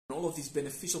all of these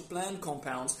beneficial plant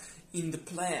compounds in the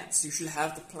plants. You should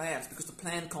have the plants because the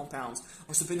plant compounds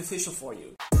are so beneficial for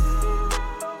you.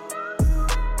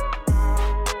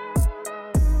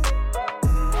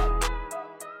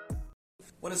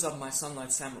 What is up, my Sunlight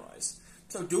Samurais?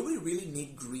 So do we really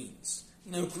need greens?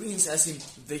 You know, greens as in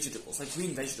vegetables, like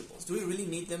green vegetables. Do we really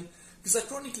need them? Because I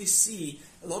chronically see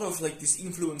a lot of like these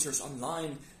influencers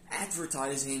online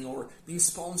advertising or being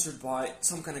sponsored by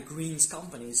some kind of greens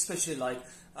company, especially like,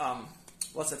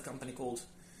 what's that company called?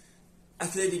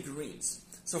 Athletic Greens.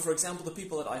 So for example, the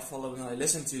people that I follow and I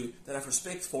listen to, that I have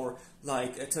respect for,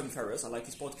 like Tim Ferriss, I like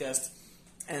his podcast,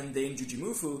 and then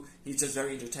Jujimufu, he's just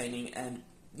very entertaining, and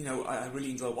you know, I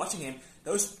really enjoy watching him.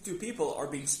 Those two people are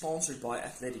being sponsored by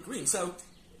Athletic Greens. So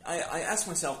I ask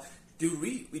myself, do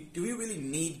we really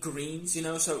need greens? You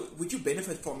know, so would you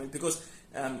benefit from it? Because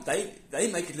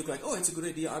they make it look like, oh, it's a good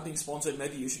idea, I'm being sponsored,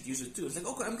 maybe you should use it too. It's like,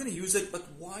 okay, I'm going to use it, but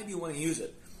why do you want to use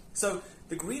it? So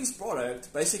the greens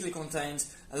product basically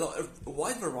contains a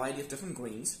wide variety of different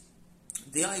greens,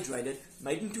 dehydrated,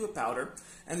 made into a powder,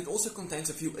 and it also contains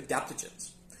a few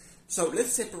adaptogens. So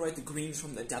let's separate the greens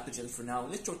from the adaptogens for now,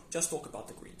 and let's just talk about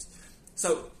the greens.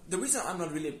 So the reason I'm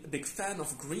not really a big fan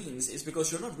of greens is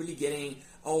because you're not really getting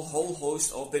a whole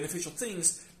host of beneficial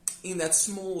things in that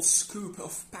small scoop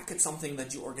of packet something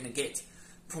that you are going to get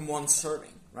from one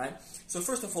serving, right? So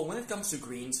first of all, when it comes to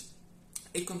greens,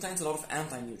 it contains a lot of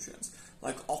anti-nutrients,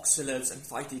 like oxalates and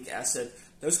phytic acid,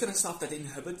 those kind of stuff that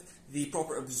inhibit the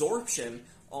proper absorption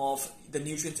of the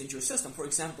nutrients into your system. For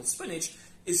example, spinach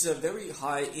is very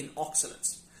high in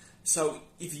oxalates. So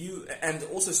and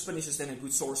also spinach is then a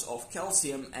good source of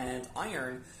calcium and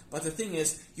iron, but the thing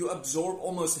is, you absorb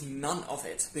almost none of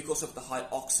it because of the high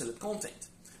oxalate content.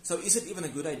 So is it even a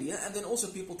good idea? And then also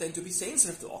people tend to be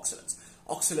sensitive to oxalates.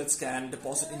 Oxalates can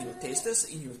deposit in your testes,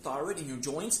 in your thyroid, in your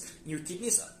joints, in your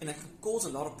kidneys, and it can cause a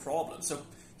lot of problems. So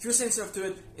if you're sensitive to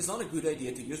it, it's not a good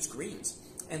idea to use greens.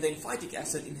 And then phytic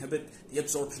acid inhibit the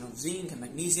absorption of zinc and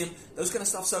magnesium, those kind of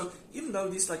stuff. So even though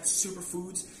these like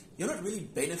superfoods, you're not really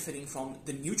benefiting from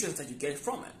the nutrients that you get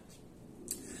from it.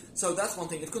 So that's one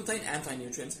thing. It contains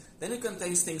anti-nutrients. Then it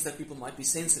contains things that people might be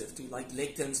sensitive to, like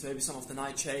lectins, maybe some of the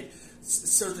nightshade,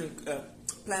 certain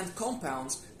plant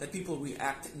compounds that people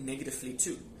react negatively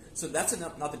to. So that's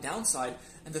another downside.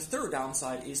 And the third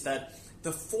downside is that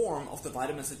the form of the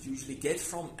vitamins that you usually get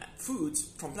from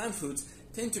plant foods,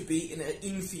 tend to be in an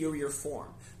inferior form.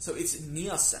 So it's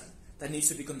niacin that needs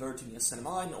to be converted to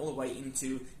niacinamide and all the way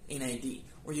into NAD.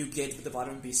 Or you get with the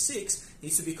vitamin B6,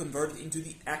 needs to be converted into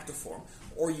the active form.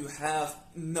 Or you have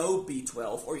no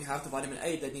B12, or you have the vitamin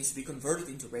A that needs to be converted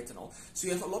into retinol. So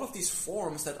you have a lot of these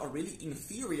forms that are really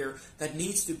inferior that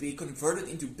needs to be converted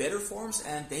into better forms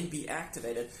and then be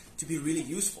activated to be really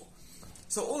useful.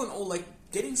 So all in all, like,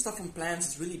 getting stuff from plants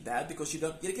is really bad because you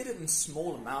get it in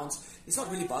small amounts. It's not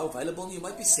really bioavailable and you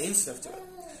might be sensitive to it.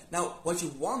 Now, what you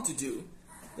want to do,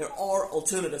 there are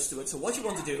alternatives to it. So what you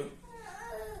want to do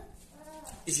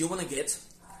is you want to get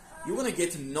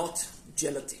not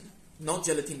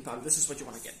gelatin powder. This is what you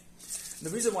want to get. And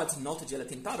the reason why it's not a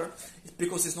gelatin powder is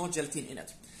because there's no gelatin in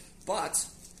it. But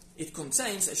it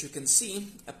contains, as you can see,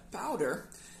 a powder.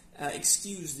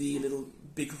 Excuse the little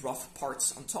big rough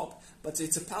parts on top, but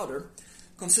it's a powder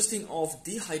consisting of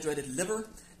dehydrated liver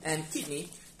and kidney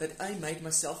that I made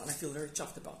myself, and I feel very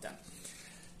chuffed about that.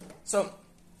 So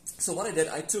what I did,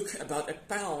 I took about a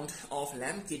pound of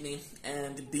lamb kidney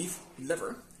and beef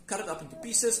liver, cut it up into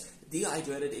pieces,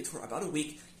 dehydrated it for about a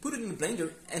week, put it in the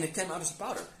blender, and it came out as a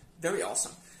powder. Very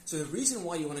awesome. So the reason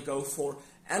why you want to go for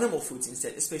animal foods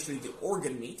instead, especially the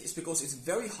organ meat, is because it's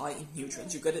very high in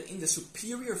nutrients. You get it in the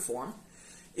superior form.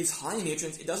 It's high in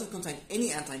nutrients. It doesn't contain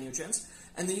any anti-nutrients.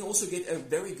 And then you also get a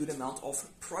very good amount of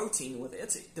protein with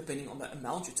it, depending on the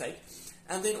amount you take.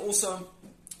 And then also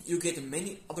you get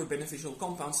many other beneficial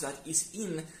compounds that is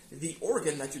in the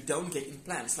organ that you don't get in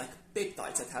plants, like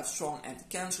peptides that have strong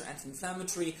anti-cancer,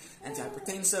 anti-inflammatory,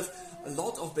 anti-hypertensive, a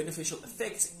lot of beneficial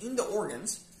effects in the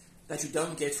organs that you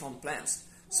don't get from plants.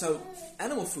 So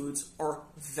animal foods are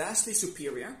vastly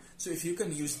superior, so if you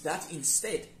can use that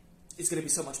instead, it's going to be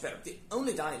so much better. The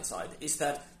only downside is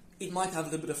that it might have a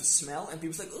little bit of a smell, and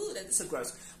people's like, oh, that is so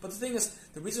gross. But the thing is,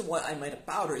 the reason why I made a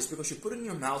powder is because you put it in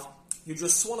your mouth, you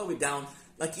just swallow it down.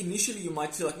 Like initially you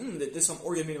might feel like, there's some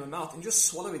organ meat in my mouth, and you just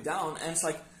swallow it down, and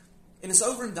it's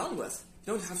over and done with.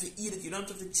 You don't have to eat it, you don't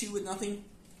have to chew it, nothing.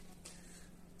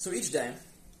 So each day,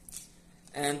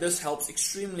 and this helps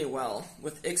extremely well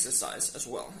with exercise as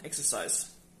well.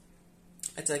 Exercise,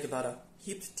 I take about a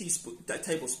heaped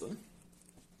tablespoon.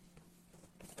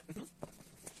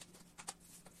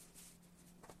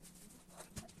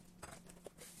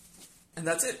 And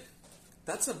that's it.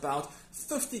 That's about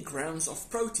 50 grams of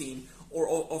protein or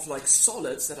of like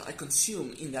solids that I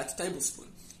consume in that tablespoon.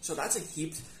 So that's a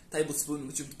heaped tablespoon,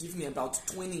 which would give me about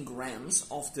 20 grams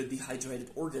of the dehydrated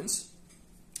organs.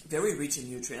 Very rich in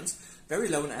nutrients, very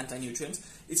low in anti-nutrients.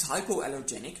 It's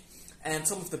hypoallergenic, and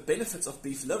some of the benefits of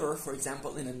beef liver, for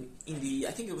example, in the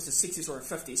I think it was the 60s or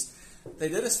 50s, they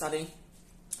did a study.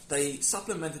 They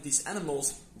supplemented these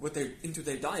animals into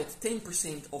their diet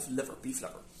 10% of liver, beef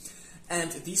liver.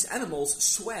 And these animals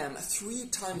swam 3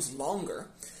 times longer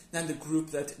than the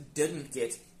group that didn't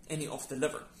get any of the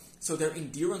liver. So their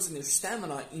endurance and their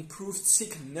stamina improved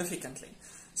significantly.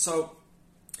 So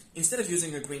instead of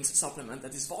using a greens supplement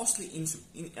that is vastly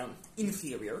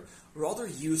inferior, rather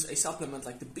use a supplement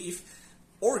like the beef.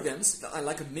 Organs, I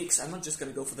like a mix. I'm not just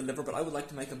going to go for the liver, but I would like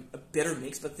to make a better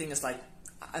mix. But the thing is, like,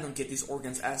 I don't get these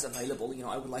organs as available.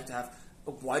 I would like to have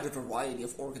a wider variety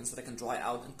of organs that I can dry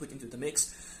out and put into the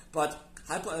mix. But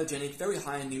hypoallergenic, very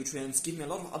high in nutrients, give me a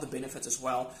lot of other benefits as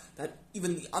well, that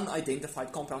even the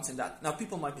unidentified compounds in that. Now,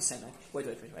 people might be saying, like, wait.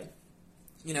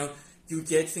 You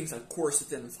get things like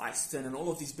quercetin, fisetin, and all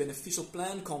of these beneficial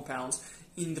plant compounds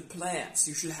in the plants.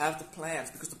 You should have the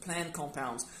plants because the plant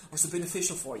compounds are so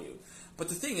beneficial for you. But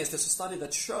the thing is, there's a study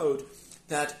that showed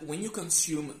that when you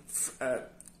consume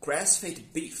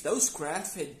grass-fed beef, those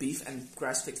grass-fed beef and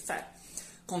grass-fed fat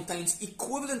contains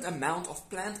equivalent amount of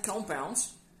plant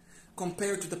compounds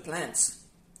compared to the plants.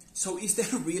 So is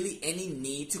there really any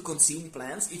need to consume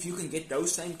plants if you can get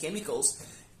those same chemicals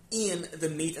in the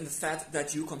meat and the fat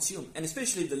that you consume? And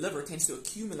especially the liver tends to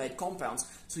accumulate compounds,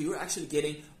 so you're actually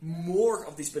getting more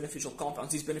of these beneficial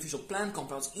compounds, these beneficial plant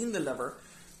compounds in the liver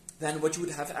than what you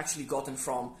would have actually gotten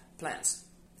from plants.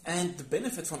 And the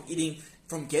benefit from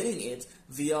getting it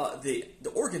via the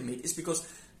organ meat is because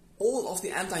all of the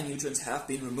anti-nutrients have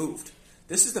been removed.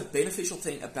 This is the beneficial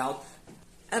thing about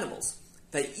animals.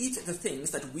 They eat the things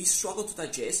that we struggle to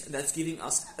digest, and that's giving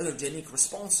us allergenic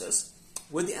responses.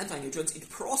 With the anti-nutrients, it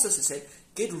processes it,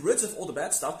 get rid of all the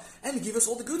bad stuff, and give us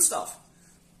all the good stuff.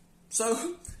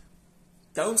 So,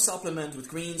 don't supplement with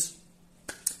greens.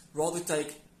 Rather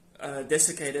take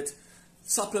desiccated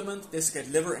supplement.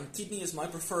 Desiccated liver and kidney is my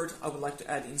preferred. I would like to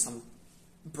add in some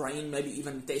brain, maybe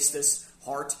even testis,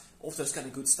 heart, all those kind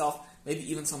of good stuff. Maybe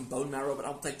even some bone marrow, but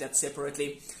I'll take that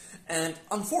separately. And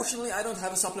unfortunately, I don't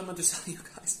have a supplement to sell you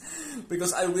guys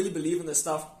because I really believe in this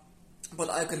stuff. But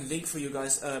I can link for you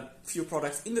guys a few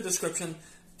products in the description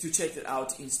to check it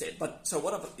out instead. But so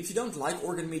if you don't like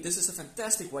organ meat, this is a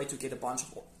fantastic way to get a bunch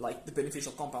of like the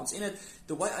beneficial compounds in it.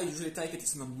 The way I usually take it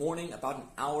is in the morning, about an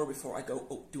hour before I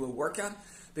go do a workout,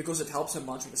 because it helps so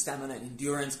much with the stamina and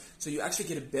endurance. So you actually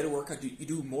get a better workout, you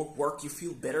do more work, you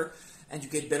feel better, and you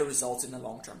get better results in the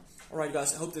long term. Alright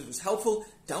guys, I hope this was helpful.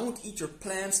 Don't eat your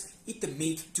plants, eat the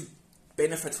meat to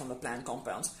benefit from the plant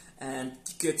compounds, and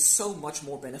you get so much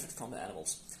more benefit from the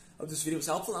animals. I hope this video was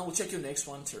helpful, and we'll check your next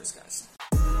one. Cheers guys.